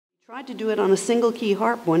Tried to do it on a single key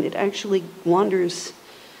harp when it actually wanders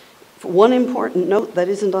for one important note that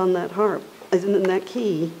isn't on that harp, isn't in that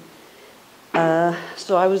key.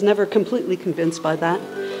 So I was never completely convinced by that.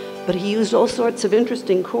 But he used all sorts of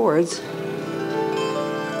interesting chords.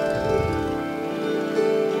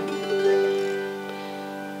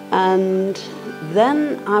 And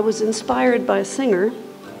then I was inspired by a singer,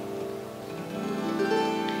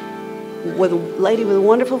 with a lady with a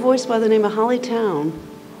wonderful voice by the name of Holly Town,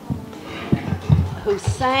 who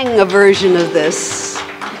sang a version of this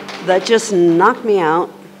that just knocked me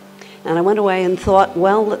out. And I went away and thought,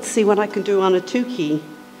 well, let's see what I can do on a two-key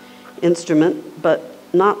instrument, but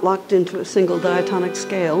not locked into a single diatonic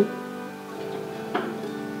scale.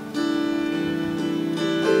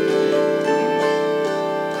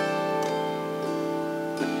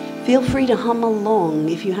 Feel free to hum along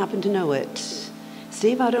if you happen to know it.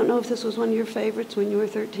 Steve, I don't know if this was one of your favorites when you were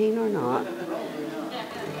 13 or not.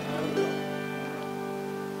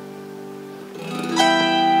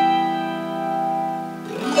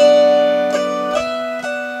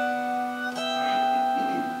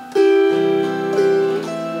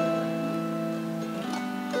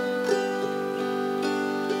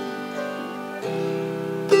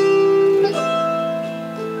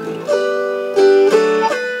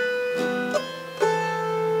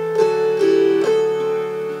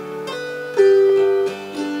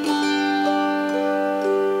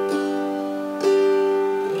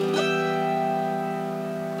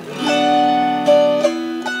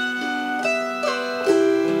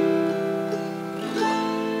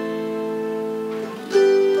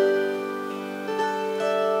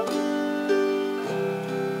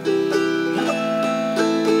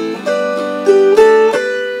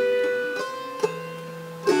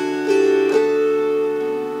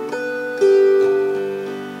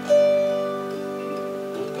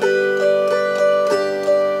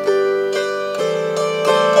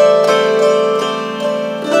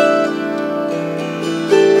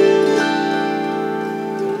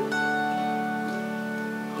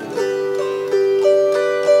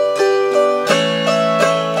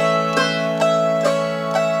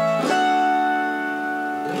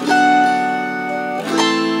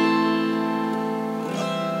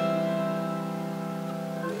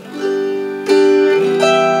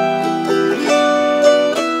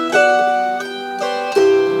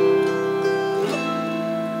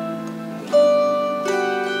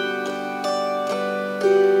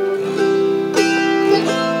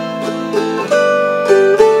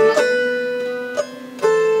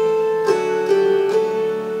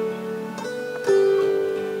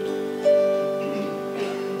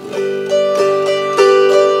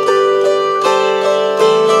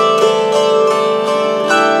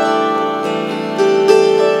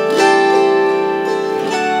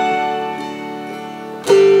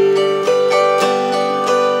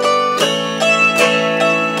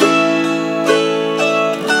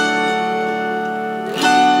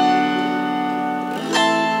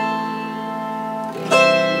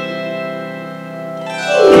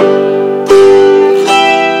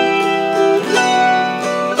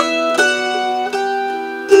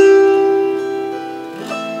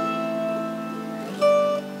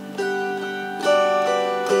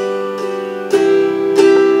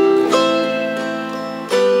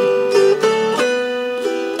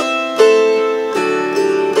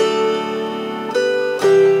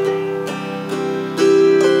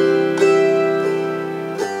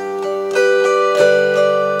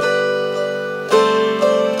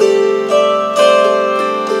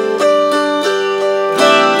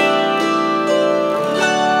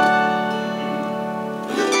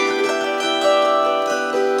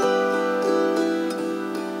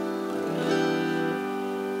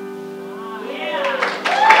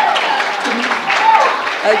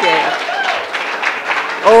 Okay.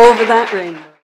 Over that rainbow.